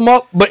help pull him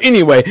up. But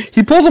anyway,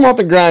 he pulls him off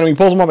the ground, and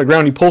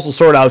he pulls the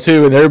sword out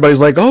too, and everybody's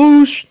like,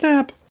 "Oh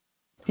snap.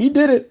 He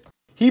did it.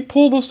 He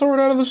pulled the sword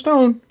out of the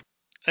stone."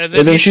 And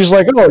then she's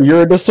like, "Oh,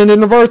 you're a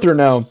descendant of Arthur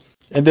now."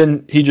 And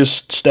then he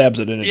just stabs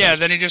it in it. Yeah,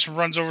 then he just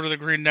runs over to the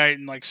Green Knight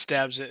and like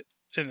stabs it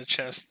in the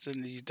chest,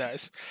 and he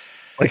dies.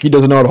 Like he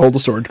doesn't know how to hold the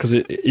sword because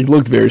it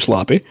looked very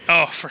sloppy.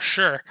 Oh, for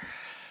sure.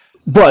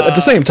 But at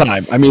the same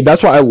time, I mean,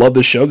 that's why I love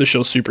this show. This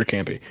show's super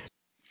campy.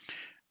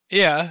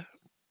 Yeah.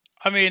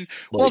 I mean,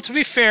 well, to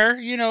be fair,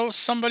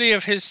 somebody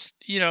of his,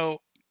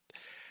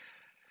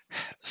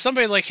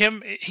 somebody like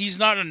him, he's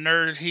not a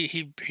nerd.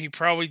 He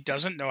probably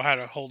doesn't know how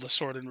to hold a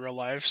sword in real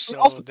life.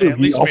 So they at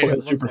least made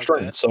it look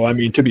like that. So I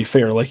mean, to be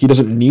fair, like he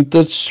doesn't need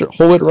to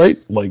hold it right.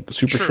 Like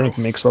super strength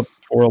makes up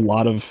for a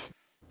lot of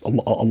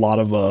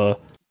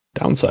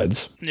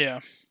downsides. Yeah.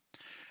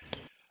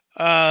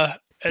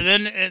 And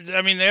then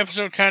I mean, the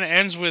episode kind of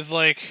ends with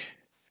like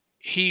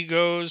he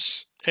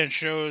goes and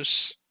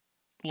shows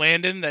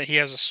Landon that he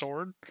has a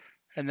sword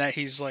and that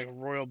he's like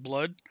royal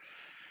blood,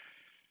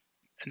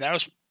 and that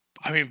was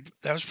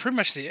pretty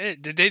much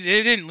it. They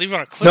didn't leave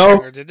on a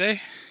cliffhanger, did they?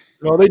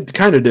 No, they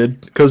kind of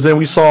did, because then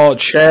we saw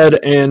Chad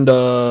and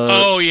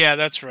oh yeah,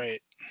 that's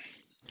right.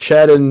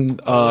 Chad and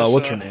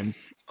what's her name,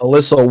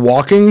 Alyssa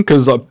walking,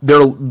 because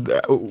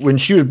when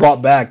she was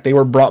brought back, they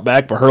were brought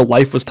back, but her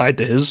life was tied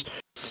to his,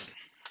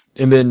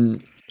 and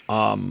then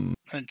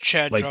and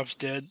Chad drops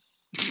dead.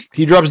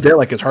 He drops dead,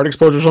 like his heart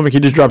explodes or something. He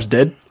just drops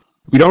dead.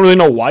 We don't really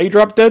know why he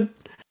dropped dead.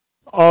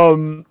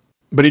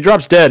 But he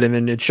drops dead, and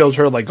then it shows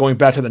her like going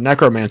back to the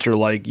necromancer,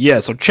 like, yeah,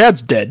 so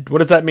Chad's dead. What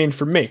does that mean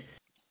for me?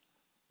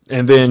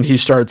 And then he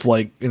starts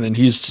and then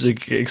he's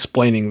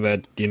explaining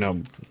that,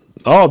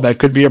 oh, that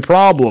could be a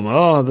problem.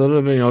 Oh,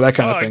 that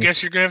kind of thing. I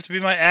guess you're gonna have to be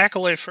my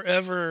acolyte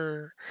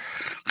forever.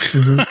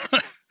 Mm-hmm.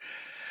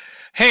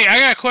 Hey, I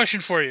got a question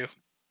for you.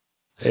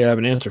 Hey, I have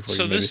an answer for you.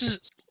 So this is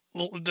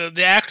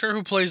the actor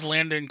who plays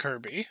Landon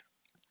Kirby.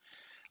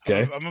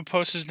 Okay. I'm gonna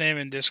post his name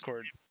in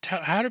Discord.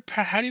 How do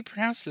you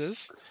pronounce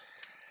this?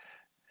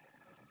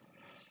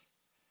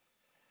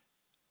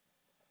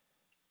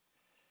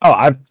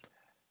 Oh,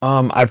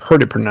 I've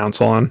heard it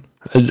pronounced on.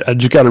 I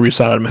just got to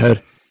recite it in my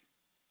head.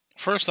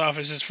 First off,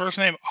 is his first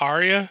name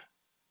Arya?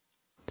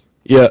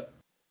 Yeah.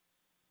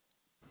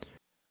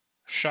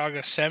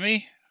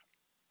 Shagasemi?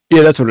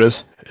 Yeah, that's what it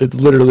is. It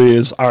literally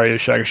is Arya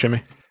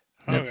Shagashimi.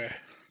 Okay. Yep.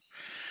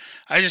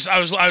 I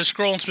was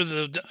scrolling through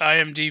the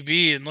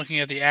IMDb and looking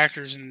at the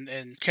actors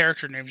and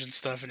character names and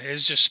stuff, and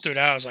his just stood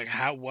out. I was like,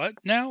 "How? What?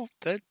 No,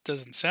 that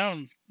doesn't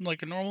sound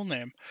like a normal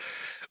name."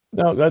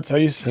 No, that's how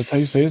you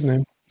say his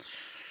name.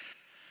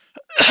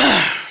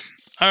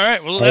 All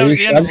right. Well, that was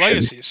the end of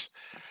Legacies.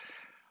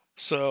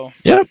 So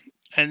yeah,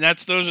 and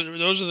those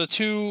are the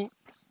two.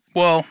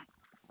 Well,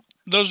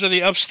 those are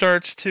the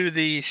upstarts to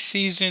the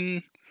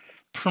season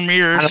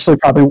premieres. Honestly,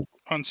 probably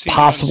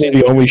possibly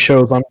the only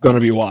shows I'm going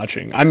to be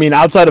watching. I mean,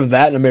 outside of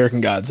that and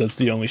American Gods, that's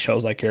the only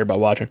shows I care about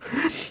watching.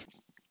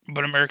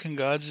 But American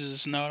Gods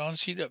is not on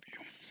CW.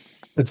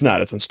 It's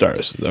not. It's on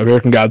Stars.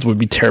 American Gods would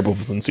be terrible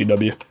within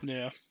CW.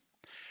 Yeah.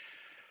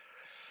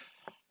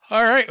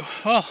 All right.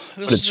 Well,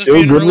 this has just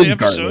been an early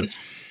episode.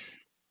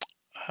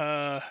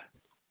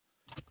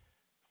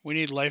 We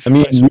need life. I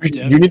mean,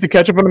 you need to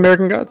catch up on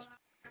American Gods.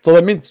 That's all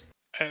that means.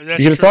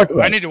 That's true. Talk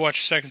about I need to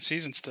watch the second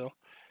season still.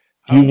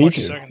 I need to watch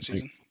the second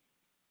season.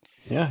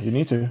 Yeah, you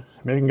need to.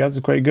 American Gods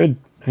is quite good.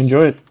 I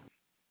enjoy it.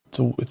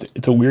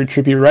 It's a weird,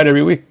 trippy ride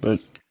every week, but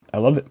I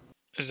love it.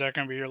 Is that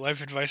going to be your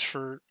life advice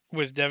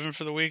with Devin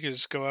for the week?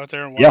 Is go out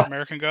there and watch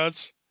American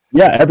Gods?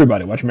 Yeah,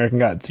 everybody watch American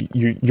Gods.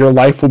 Your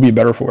life will be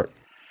better for it.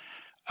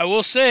 I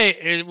will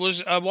say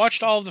I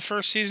watched all of the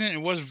first season.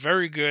 It was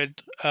very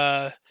good.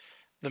 The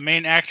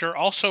main actor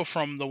also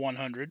from the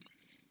 100.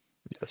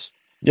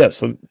 Yes.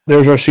 So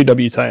there's our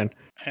CW tie-in.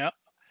 Yeah.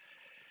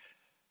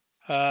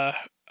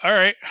 All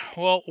right.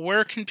 Well,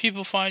 where can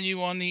people find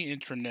you on the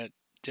internet,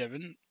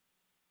 Devin?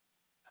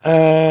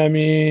 I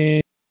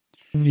mean,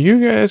 you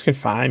guys can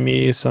find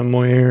me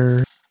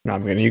somewhere. No,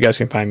 I'm kidding. You guys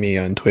can find me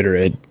on Twitter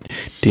at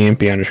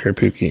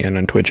DMP_Pookie and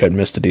on Twitch at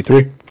Mr.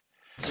 D3.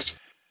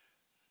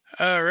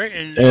 All right.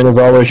 And as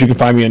always, you can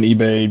find me on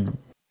eBay.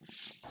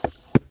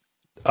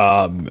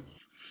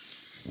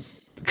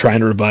 Trying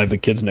to revive the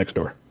Kids Next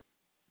Door.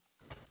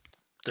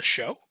 the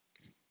show?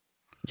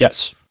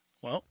 Yes,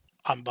 Well,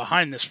 I'm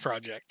behind this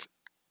project.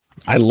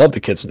 I love the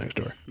Kids Next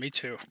Door. Me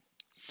too.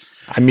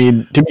 I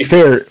mean, to be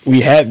fair,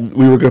 we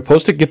were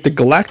supposed to get the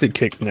Galactic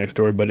Kids Next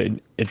Door, but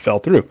it fell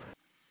through.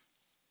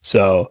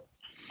 So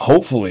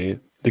hopefully,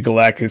 the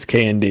Galactic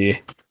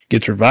K&D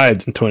gets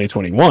revived in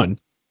 2021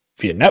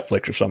 via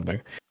Netflix or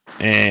something,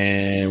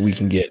 and we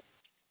can get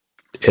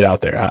it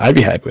out there. I'd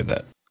be happy with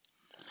that.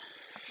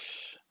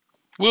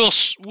 We'll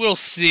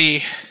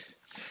see.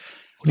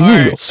 What do you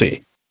mean we'll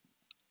see?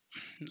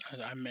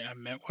 I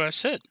meant what I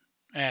said.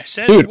 And I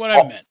said Dude, what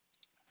I meant.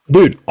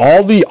 Dude,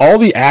 all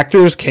the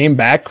actors came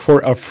back for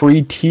a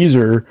free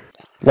teaser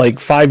like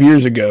 5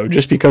 years ago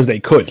just because they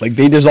could. Like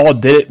they just all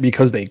did it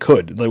because they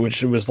could. Like,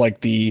 which was like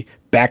the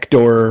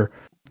backdoor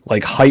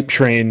like hype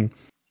train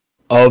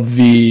of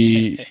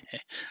the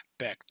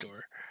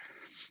backdoor.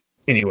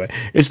 Anyway,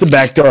 it's the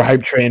backdoor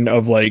hype train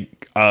of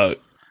like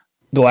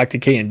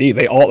Galactic K&D.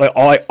 They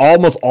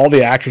almost all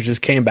the actors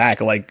just came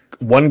back. Like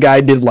one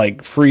guy did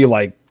like free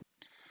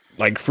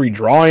free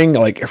drawing,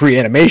 like free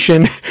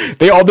animation.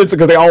 They all did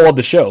because they all loved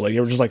the show. Like they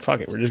were just like, fuck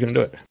it, we're just gonna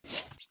do it.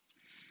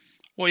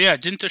 Well, yeah,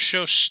 didn't the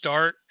show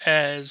start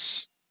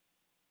as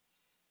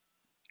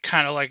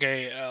kind of like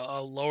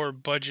a lower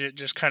budget,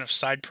 just kind of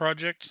side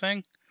project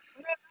thing?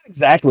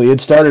 Exactly.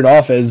 It started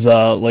off as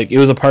like it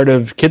was a part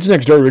of Kids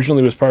Next Door.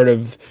 Originally, was part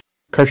of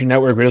Cartoon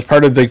Network, but it was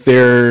part of like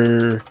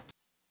their.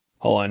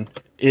 Hold on,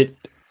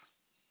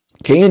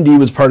 K&D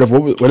was part of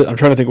what I'm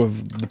trying to think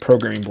what the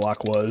programming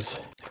block was.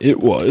 It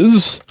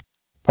was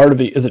part of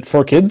the. Is it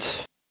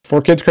 4Kids?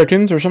 4Kids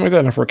cartoons or something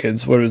like that? Not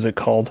 4Kids. What is it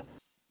called?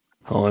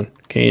 Hold on,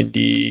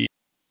 K&D.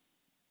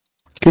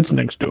 Kids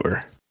Next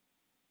Door.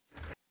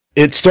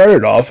 It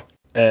started off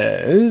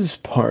as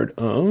part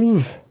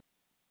of.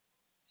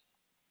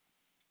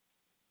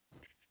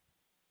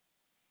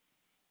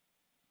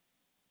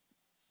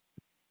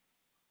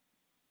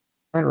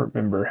 I'm trying to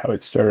remember how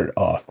it started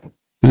off.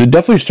 It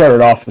definitely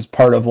started off as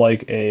part of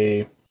like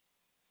a.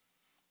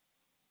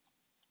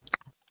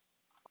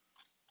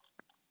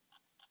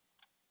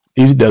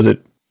 Easy Does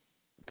It.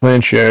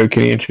 Planned show.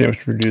 Kenny and Chance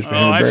produced.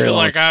 I feel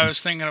like I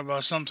was thinking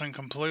about something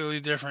completely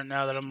different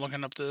now that I'm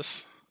looking up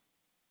this.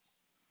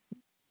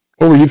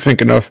 What were you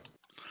thinking of?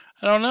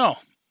 I don't know.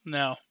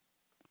 No.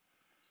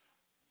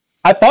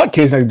 I thought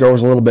Kids Next Door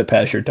was a little bit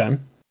past your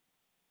time.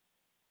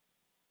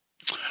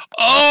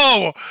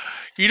 Oh!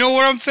 You know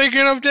what I'm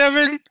thinking of,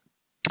 Devin?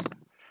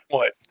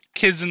 What?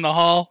 Kids in the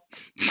Hall.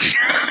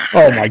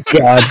 Oh my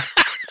god.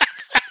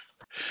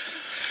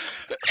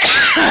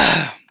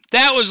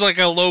 That was like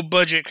a low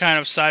budget kind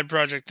of side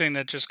project thing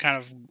that just kind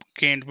of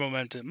gained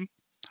momentum.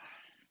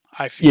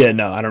 I feel. Yeah,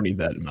 no, I don't need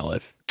that in my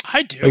life.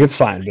 I do. Like it's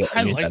fine, but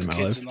I need like that in my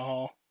Kids life. in the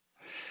Hall.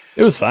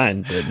 It was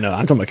fine, but no,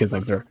 I'm talking about Kids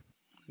Next Door.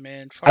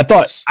 Man, I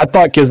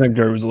thought Kids Next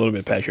Door was a little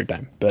bit past your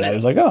time, but I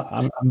was like,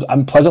 oh,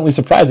 I'm pleasantly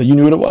surprised that you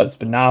knew what it was,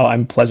 but now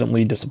I'm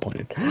pleasantly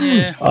disappointed.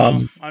 Yeah,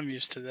 well, I'm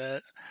used to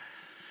that.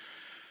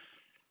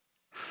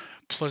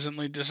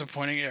 Pleasantly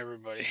disappointing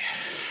everybody.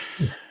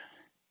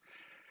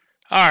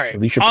 All right.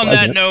 On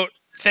that note,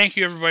 thank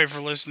you everybody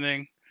for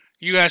listening.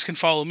 You guys can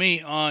follow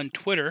me on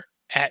Twitter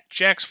at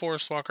Jax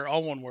Forest Walker,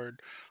 all one word,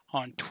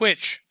 on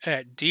Twitch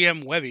at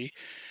DM Webby,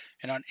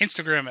 and on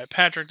Instagram at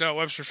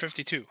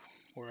Patrick.Webster52,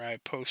 where I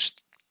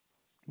post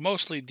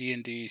mostly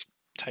D&D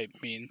type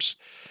memes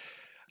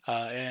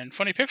and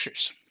funny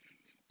pictures.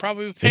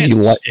 Probably with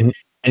pandas.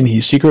 And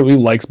he secretly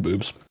likes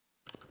boobs.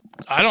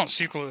 I don't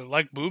secretly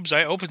like boobs.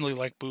 I openly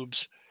like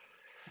boobs.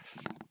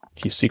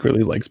 He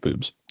secretly likes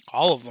boobs.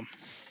 All of them.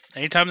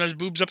 Anytime there's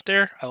boobs up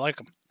there, I like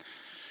them.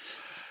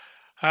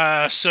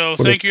 So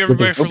thank you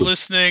everybody for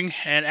listening.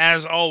 And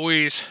as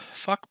always,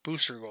 fuck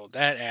Booster Gold,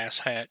 that ass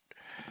hat.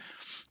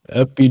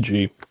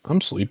 FBG.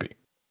 I'm sleepy.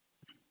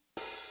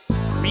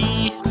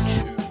 Me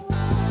too.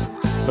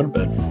 Go to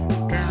bed.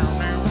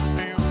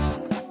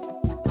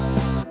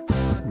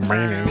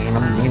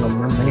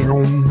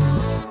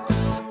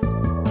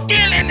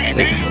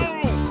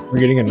 We're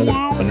getting another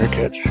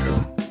Thundercat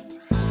show.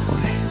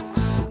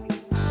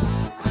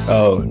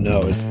 Oh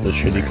no, it's the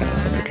shitty kind of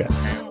Thundercat.